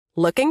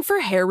Looking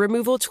for hair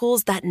removal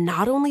tools that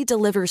not only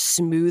deliver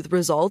smooth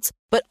results,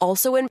 but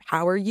also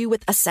empower you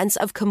with a sense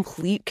of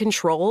complete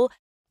control?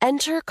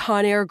 Enter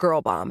Conair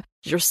Girl Bomb,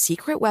 your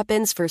secret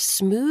weapons for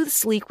smooth,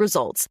 sleek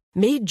results,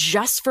 made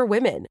just for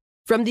women.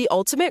 From the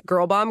ultimate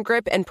Girl Bomb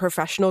grip and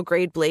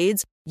professional-grade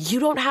blades, you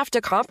don't have to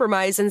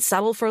compromise and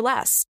settle for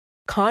less.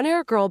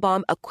 Conair Girl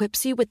Bomb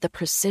equips you with the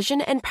precision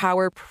and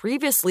power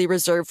previously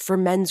reserved for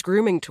men's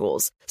grooming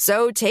tools.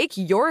 So take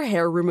your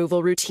hair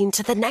removal routine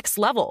to the next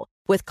level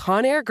with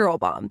Conair Girl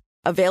Bomb.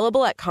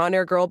 Available at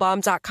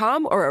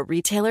ConairGirlBomb.com or a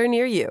retailer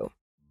near you.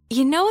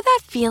 You know that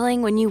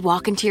feeling when you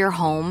walk into your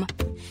home,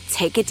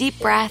 take a deep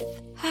breath,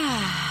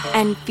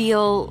 and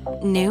feel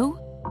new?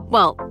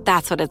 Well,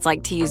 that's what it's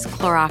like to use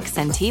Clorox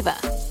Scentiva.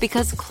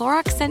 Because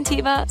Clorox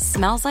Scentiva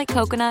smells like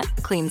coconut,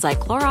 cleans like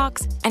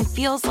Clorox, and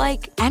feels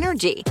like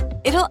energy.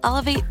 It'll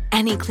elevate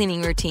any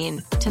cleaning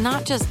routine to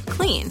not just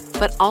clean,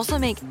 but also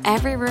make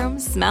every room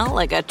smell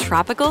like a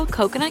tropical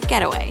coconut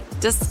getaway.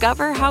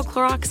 Discover how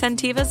Clorox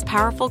Scentiva's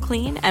powerful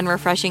clean and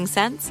refreshing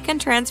scents can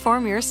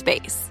transform your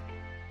space.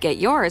 Get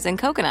yours in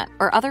coconut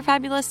or other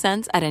fabulous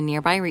scents at a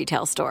nearby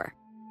retail store.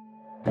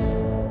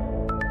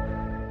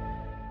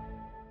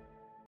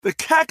 The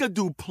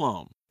Kakadu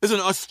plum is an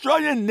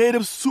Australian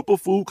native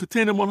superfood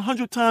containing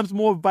 100 times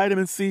more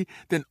vitamin C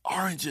than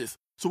oranges.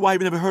 So why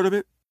have you never heard of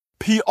it?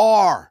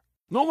 PR.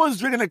 No one's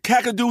drinking a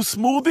Kakadu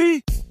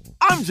smoothie?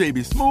 I'm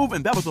JB Smoove,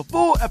 and that was a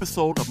full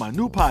episode of my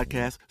new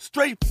podcast,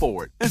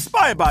 Straightforward,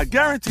 inspired by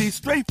guaranteed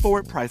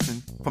straightforward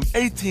pricing from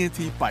AT&T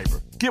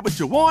Fiber. Get what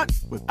you want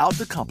without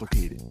the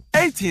complicated.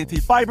 AT&T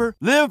Fiber,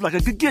 live like a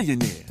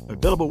gigillionaire.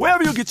 Available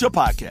wherever you get your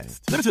podcasts.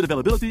 Limited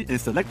availability in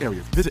select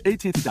areas. Visit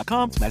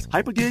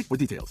AT&T.com/hypergig for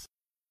details.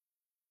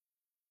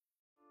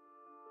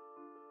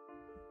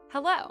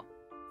 Hello.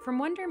 From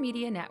Wonder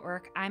Media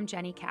Network, I'm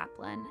Jenny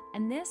Kaplan,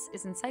 and this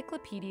is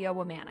Encyclopedia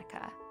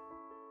Womanica.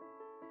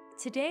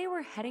 Today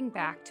we're heading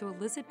back to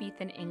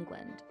Elizabethan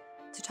England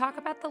to talk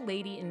about the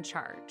lady in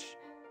charge.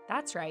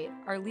 That's right,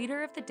 our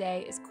leader of the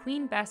day is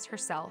Queen Bess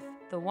herself,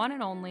 the one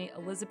and only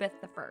Elizabeth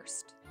I.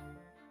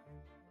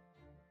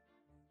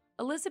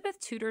 Elizabeth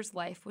Tudor's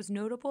life was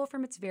notable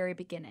from its very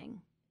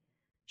beginning.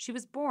 She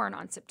was born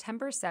on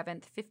September 7,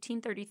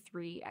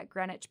 1533, at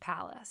Greenwich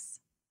Palace.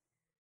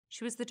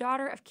 She was the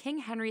daughter of King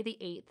Henry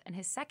VIII and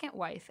his second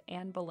wife,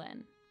 Anne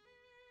Boleyn.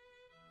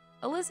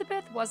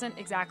 Elizabeth wasn't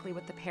exactly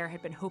what the pair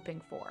had been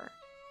hoping for.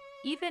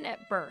 Even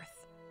at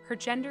birth, her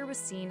gender was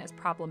seen as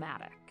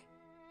problematic.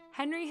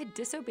 Henry had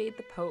disobeyed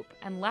the Pope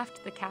and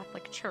left the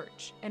Catholic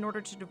Church in order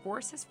to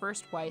divorce his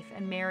first wife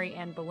and marry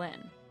Anne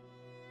Boleyn.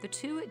 The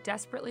two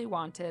desperately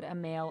wanted a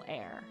male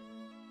heir.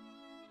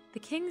 The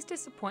king's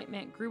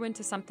disappointment grew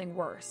into something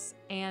worse,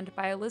 and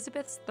by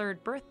Elizabeth's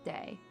third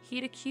birthday,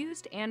 he'd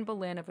accused Anne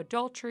Boleyn of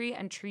adultery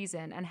and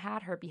treason and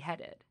had her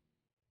beheaded.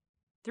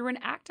 Through an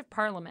act of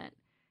Parliament,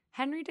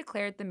 Henry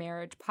declared the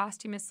marriage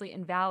posthumously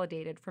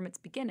invalidated from its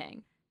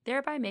beginning,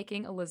 thereby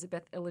making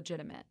Elizabeth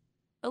illegitimate.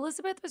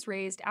 Elizabeth was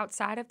raised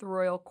outside of the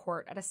royal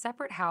court at a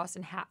separate house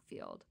in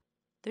Hatfield,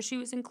 though she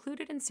was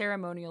included in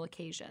ceremonial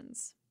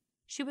occasions.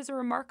 She was a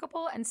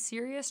remarkable and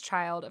serious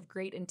child of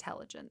great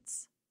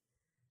intelligence.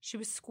 She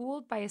was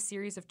schooled by a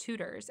series of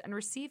tutors and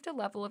received a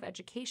level of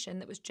education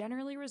that was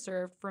generally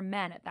reserved for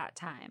men at that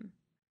time.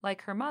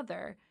 Like her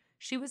mother,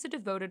 she was a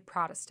devoted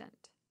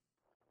Protestant.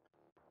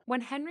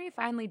 When Henry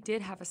finally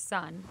did have a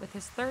son with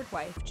his third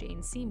wife,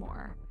 Jane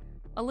Seymour,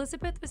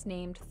 Elizabeth was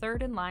named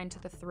third in line to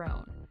the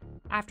throne,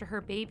 after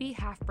her baby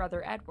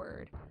half-brother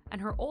Edward and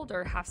her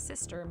older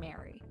half-sister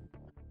Mary.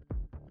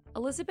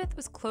 Elizabeth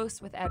was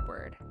close with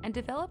Edward and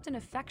developed an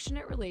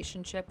affectionate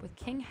relationship with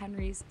King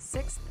Henry's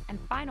sixth and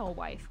final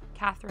wife,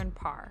 Catherine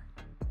Parr.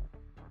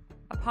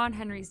 Upon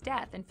Henry's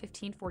death in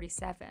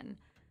 1547,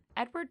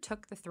 Edward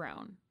took the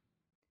throne.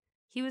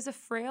 He was a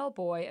frail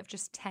boy of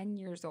just 10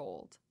 years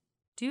old.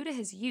 Due to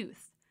his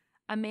youth,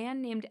 a man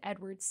named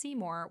Edward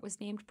Seymour was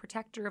named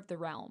protector of the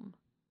realm.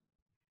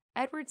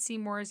 Edward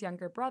Seymour's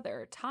younger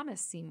brother,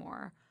 Thomas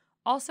Seymour,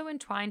 also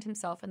entwined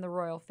himself in the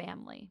royal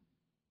family.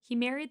 He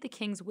married the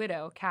king's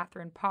widow,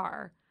 Catherine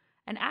Parr,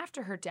 and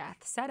after her death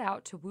set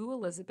out to woo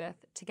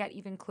Elizabeth to get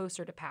even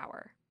closer to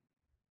power.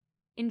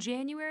 In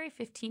January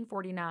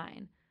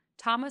 1549,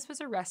 Thomas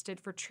was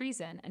arrested for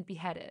treason and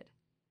beheaded.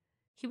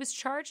 He was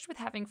charged with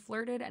having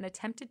flirted and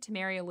attempted to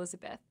marry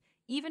Elizabeth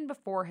even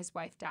before his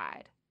wife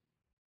died.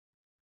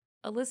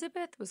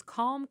 Elizabeth was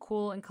calm,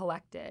 cool, and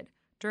collected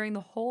during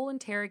the whole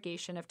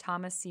interrogation of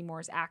Thomas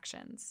Seymour's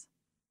actions.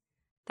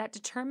 That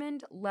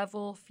determined,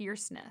 level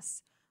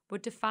fierceness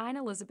would define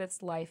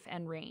Elizabeth's life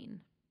and reign.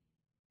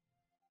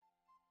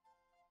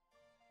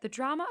 The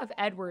drama of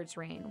Edward's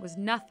reign was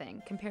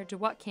nothing compared to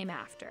what came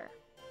after.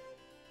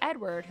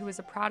 Edward, who was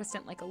a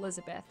Protestant like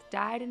Elizabeth,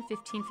 died in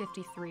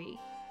 1553,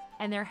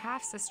 and their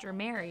half-sister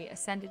Mary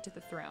ascended to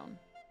the throne.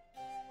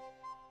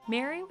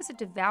 Mary was a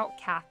devout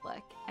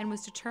Catholic and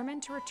was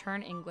determined to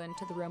return England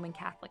to the Roman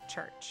Catholic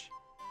Church.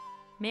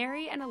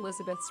 Mary and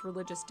Elizabeth's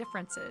religious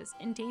differences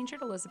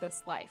endangered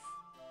Elizabeth's life.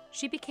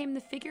 She became the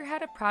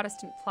figurehead of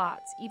Protestant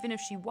plots, even if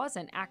she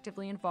wasn't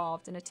actively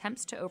involved in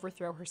attempts to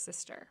overthrow her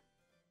sister.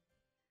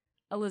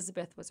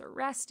 Elizabeth was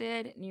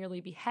arrested,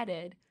 nearly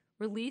beheaded,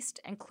 released,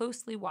 and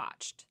closely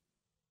watched.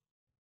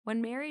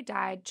 When Mary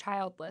died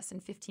childless in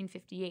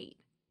 1558,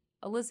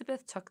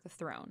 Elizabeth took the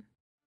throne.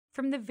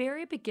 From the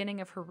very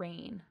beginning of her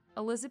reign,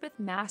 Elizabeth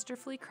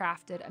masterfully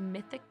crafted a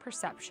mythic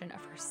perception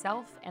of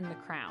herself and the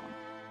crown.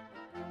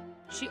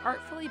 She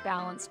artfully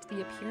balanced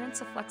the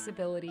appearance of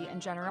flexibility and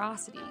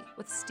generosity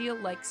with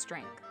steel-like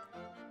strength.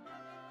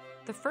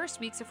 The first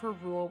weeks of her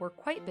rule were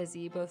quite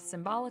busy both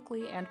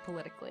symbolically and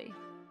politically.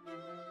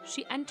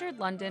 She entered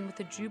London with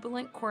a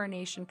jubilant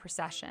coronation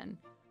procession,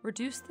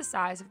 reduced the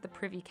size of the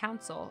Privy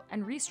Council,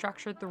 and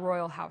restructured the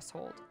royal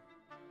household.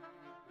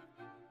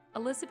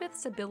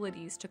 Elizabeth's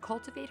abilities to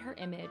cultivate her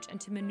image and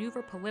to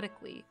maneuver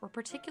politically were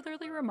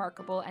particularly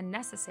remarkable and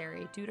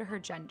necessary due to her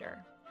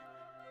gender.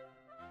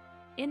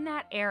 In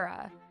that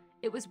era,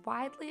 it was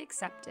widely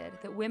accepted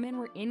that women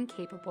were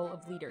incapable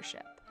of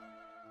leadership.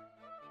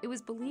 It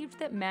was believed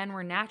that men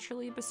were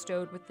naturally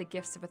bestowed with the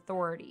gifts of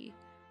authority,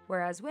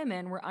 whereas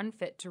women were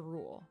unfit to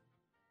rule.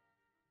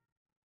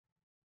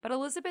 But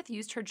Elizabeth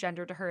used her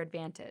gender to her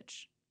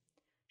advantage.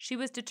 She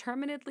was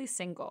determinedly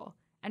single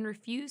and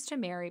refused to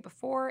marry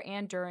before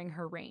and during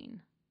her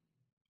reign.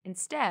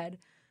 Instead,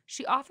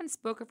 she often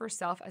spoke of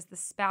herself as the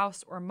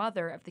spouse or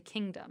mother of the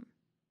kingdom.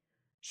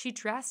 She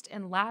dressed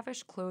in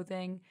lavish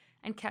clothing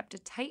and kept a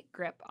tight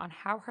grip on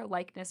how her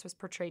likeness was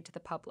portrayed to the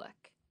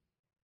public.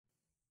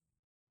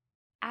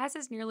 As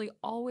is nearly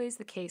always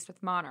the case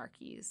with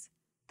monarchies,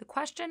 the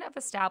question of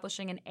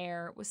establishing an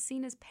heir was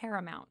seen as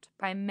paramount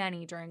by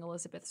many during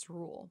Elizabeth's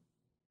rule.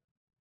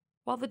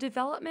 While the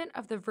development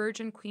of the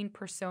Virgin Queen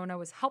persona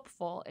was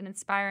helpful in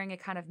inspiring a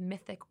kind of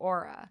mythic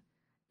aura,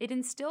 it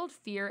instilled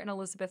fear in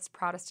Elizabeth's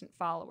Protestant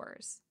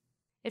followers.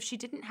 If she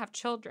didn't have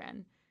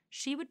children,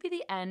 she would be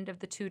the end of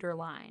the Tudor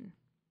line.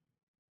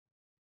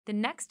 The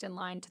next in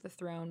line to the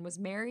throne was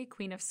Mary,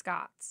 Queen of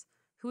Scots,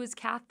 who was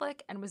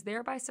Catholic and was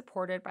thereby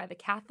supported by the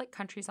Catholic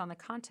countries on the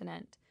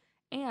continent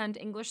and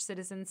English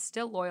citizens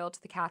still loyal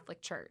to the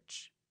Catholic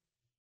Church.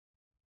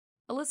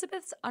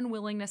 Elizabeth's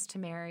unwillingness to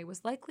marry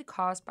was likely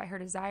caused by her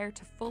desire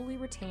to fully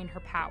retain her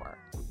power.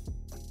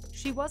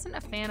 She wasn't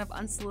a fan of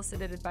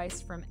unsolicited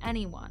advice from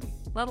anyone,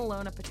 let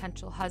alone a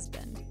potential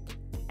husband,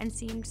 and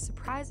seemed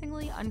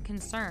surprisingly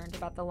unconcerned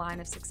about the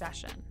line of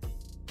succession.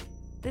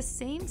 This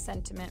same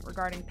sentiment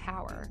regarding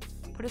power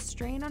put a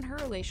strain on her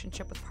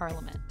relationship with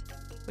Parliament,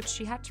 which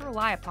she had to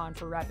rely upon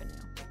for revenue.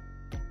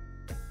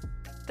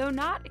 Though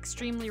not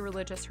extremely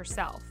religious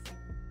herself,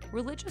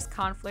 religious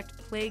conflict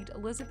plagued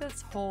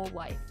Elizabeth's whole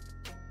life.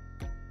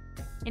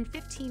 In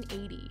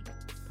 1580,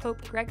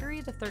 Pope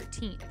Gregory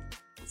XIII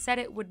said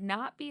it would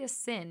not be a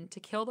sin to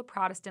kill the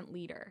Protestant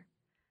leader,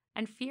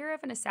 and fear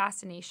of an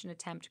assassination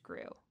attempt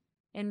grew.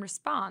 In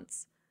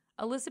response,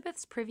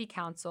 Elizabeth's Privy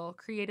Council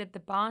created the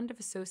Bond of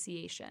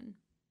Association.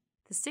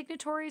 The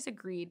signatories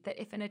agreed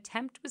that if an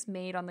attempt was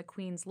made on the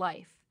Queen's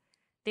life,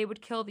 they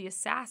would kill the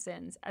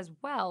assassins as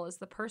well as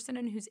the person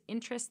in whose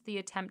interest the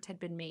attempt had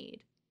been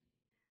made.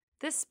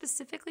 This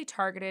specifically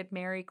targeted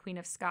Mary, Queen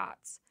of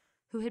Scots,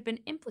 who had been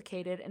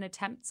implicated in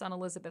attempts on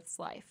Elizabeth's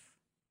life.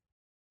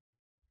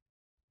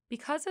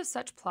 Because of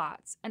such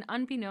plots, and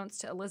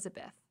unbeknownst to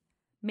Elizabeth,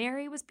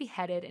 Mary was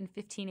beheaded in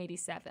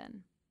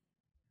 1587.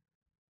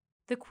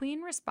 The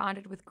Queen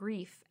responded with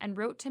grief and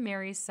wrote to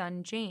Mary's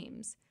son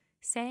James,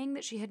 saying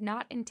that she had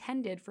not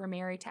intended for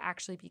Mary to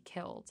actually be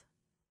killed.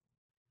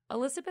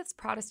 Elizabeth's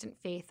Protestant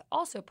faith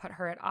also put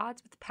her at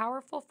odds with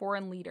powerful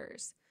foreign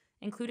leaders,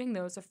 including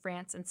those of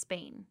France and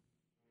Spain.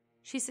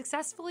 She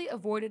successfully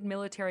avoided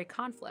military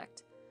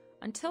conflict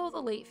until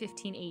the late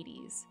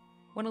 1580s,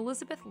 when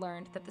Elizabeth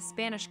learned that the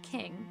Spanish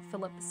king,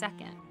 Philip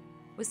II,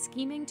 was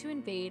scheming to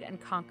invade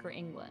and conquer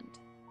England.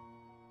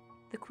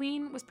 The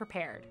Queen was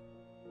prepared.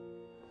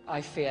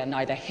 I fear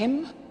neither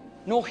him,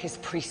 nor his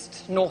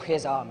priests, nor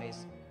his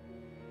armies.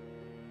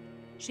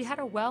 She had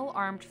a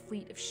well-armed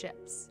fleet of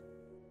ships.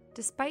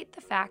 Despite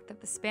the fact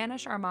that the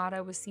Spanish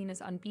Armada was seen as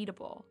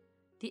unbeatable,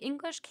 the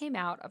English came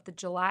out of the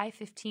July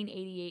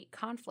 1588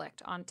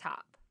 conflict on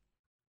top.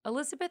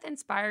 Elizabeth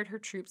inspired her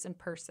troops in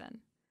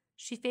person.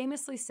 She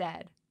famously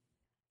said,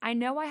 "I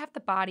know I have the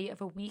body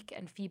of a weak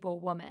and feeble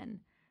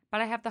woman, but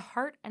I have the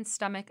heart and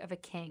stomach of a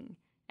king,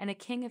 and a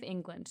king of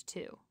England,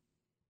 too."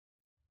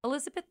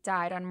 Elizabeth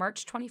died on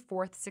March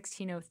 24,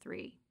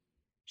 1603.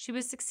 She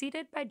was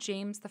succeeded by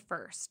James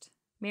I,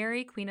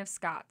 Mary, Queen of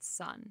Scots'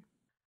 son.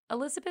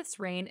 Elizabeth's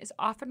reign is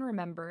often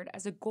remembered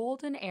as a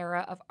golden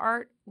era of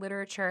art,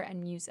 literature, and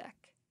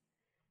music.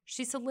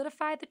 She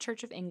solidified the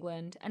Church of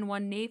England and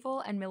won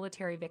naval and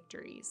military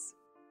victories.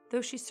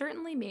 Though she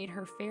certainly made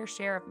her fair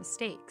share of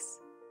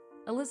mistakes,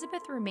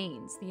 Elizabeth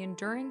remains the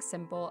enduring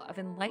symbol of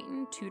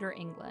enlightened Tudor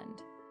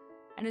England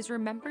and is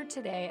remembered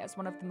today as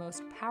one of the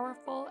most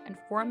powerful and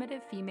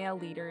formative female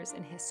leaders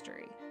in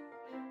history.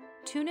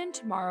 Tune in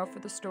tomorrow for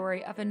the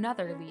story of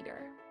another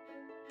leader.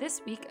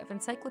 This week of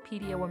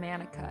Encyclopedia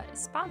Womannica is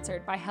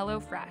sponsored by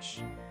HelloFresh,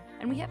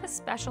 and we have a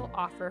special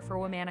offer for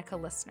Womannica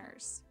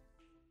listeners.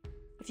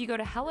 If you go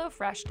to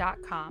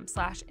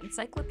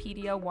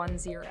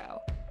hellofresh.com/encyclopedia10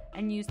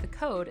 and use the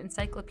code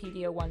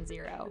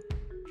encyclopedia10,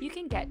 you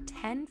can get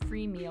 10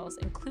 free meals,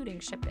 including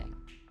shipping.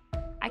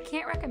 I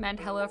can't recommend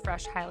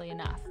HelloFresh highly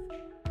enough.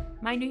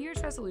 My New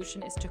Year's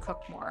resolution is to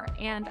cook more,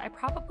 and I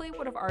probably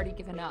would have already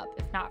given up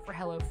if not for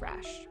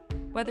HelloFresh.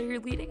 Whether you're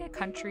leading a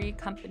country,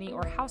 company,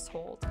 or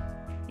household,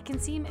 it can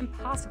seem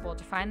impossible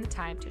to find the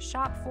time to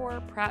shop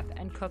for, prep,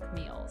 and cook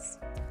meals.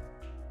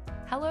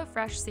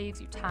 HelloFresh saves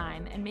you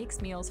time and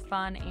makes meals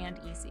fun and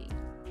easy.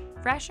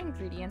 Fresh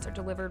ingredients are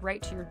delivered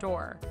right to your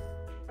door,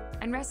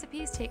 and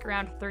recipes take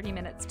around 30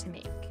 minutes to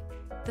make.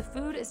 The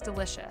food is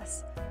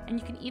delicious, and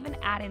you can even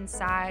add in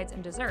sides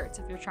and desserts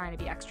if you're trying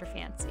to be extra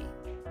fancy.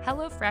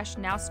 HelloFresh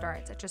now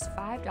starts at just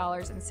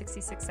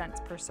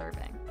 $5.66 per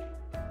serving.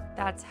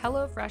 That's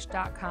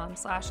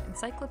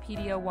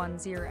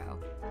hellofresh.com/encyclopedia10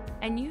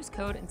 and use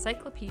code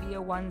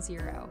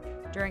encyclopedia10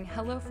 during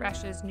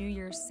HelloFresh's New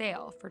Year's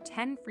sale for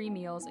 10 free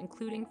meals,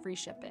 including free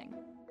shipping.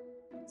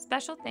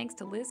 Special thanks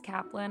to Liz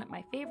Kaplan,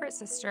 my favorite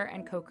sister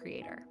and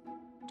co-creator.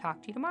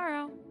 Talk to you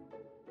tomorrow.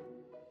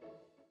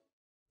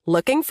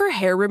 Looking for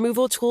hair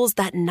removal tools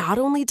that not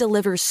only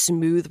deliver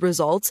smooth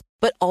results,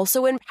 but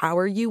also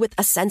empower you with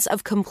a sense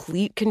of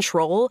complete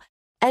control?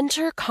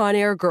 Enter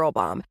Conair Girl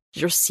Bomb,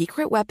 your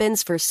secret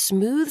weapons for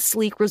smooth,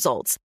 sleek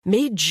results,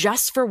 made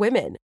just for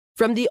women.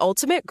 From the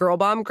ultimate Girl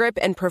Bomb grip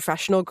and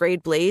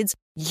professional-grade blades,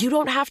 you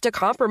don't have to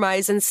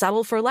compromise and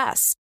settle for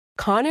less.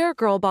 Conair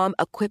Girl Bomb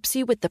equips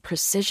you with the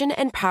precision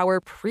and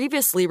power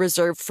previously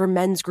reserved for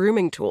men's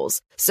grooming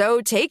tools.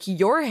 So take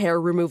your hair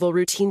removal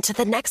routine to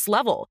the next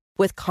level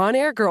with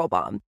Conair Girl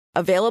Bomb.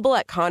 Available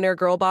at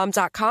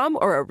ConairGirlBomb.com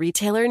or a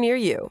retailer near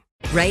you.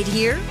 Right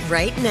here,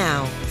 right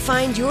now.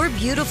 Find your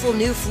beautiful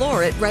new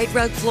floor at Rite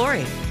Rug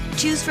Flooring.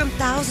 Choose from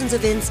thousands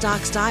of in-stock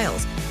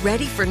styles,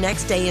 ready for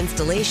next day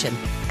installation,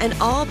 and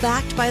all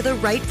backed by the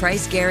right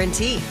price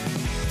guarantee.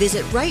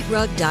 Visit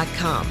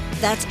riterug.com.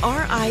 That's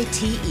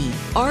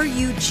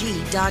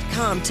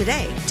RITERUG.com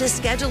today to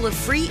schedule a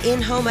free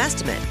in-home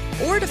estimate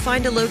or to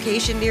find a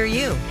location near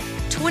you.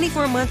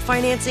 24-month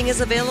financing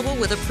is available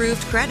with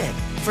approved credit.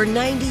 For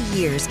 90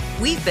 years,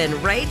 we've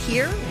been right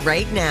here,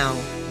 right now.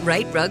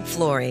 Rite Rug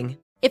Flooring.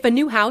 If a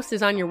new house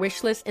is on your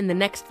wish list in the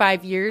next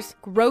 5 years,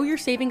 grow your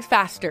savings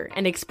faster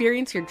and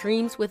experience your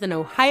dreams with an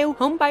Ohio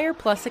Homebuyer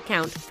Plus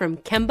account from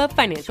Kemba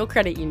Financial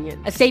Credit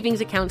Union. A savings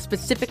account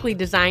specifically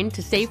designed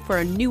to save for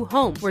a new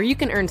home where you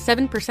can earn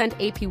 7%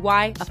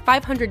 APY,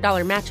 a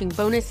 $500 matching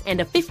bonus,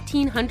 and a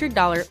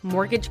 $1,500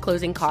 mortgage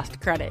closing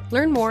cost credit.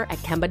 Learn more at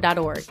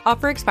Kemba.org.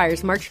 Offer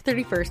expires March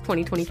 31st,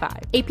 2025.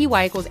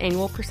 APY equals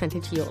annual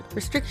percentage yield.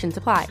 Restrictions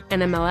apply.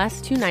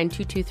 NMLS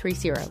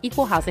 292230.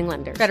 Equal housing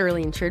lender.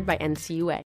 Federally insured by NCUA.